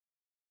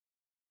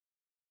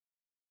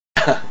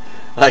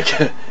Like,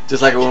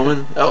 just like a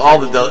woman. All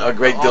the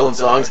great Dylan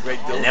songs.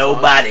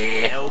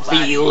 Nobody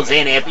feels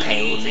any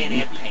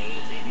pain.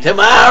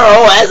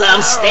 Tomorrow as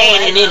I'm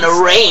standing in the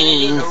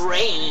rain,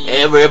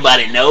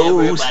 everybody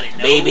knows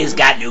baby's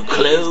got new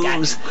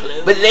clothes.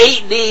 But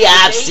lately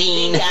I've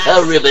seen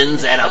her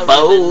ribbons and her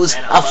bows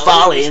are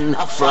falling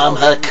from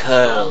her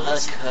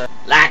curls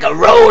like a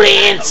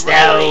rolling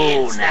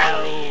stone.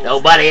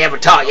 Nobody ever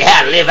taught you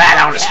how to live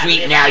out on the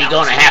street. Now you're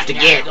gonna have to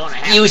get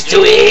used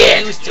to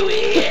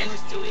it.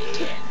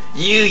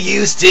 You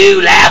used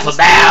to laugh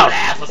about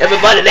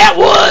everybody that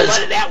was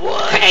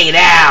hanging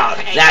out.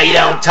 Now you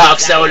don't talk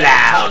so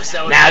loud.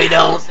 Now you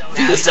don't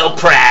feel so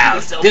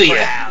proud, do you?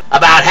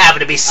 About having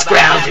to be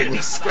scrounging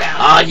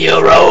on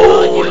your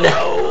own.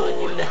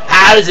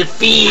 How does it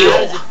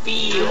feel?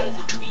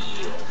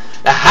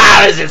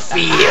 How does it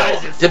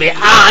feel to be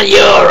on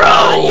your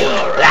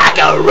own like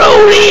a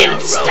rolling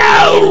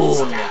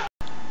stone?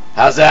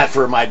 How's that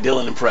for my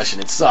Dylan impression?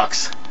 It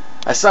sucks.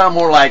 I sound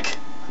more like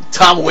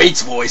Tom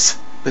Waits' voice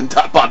than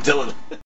Bob Dylan.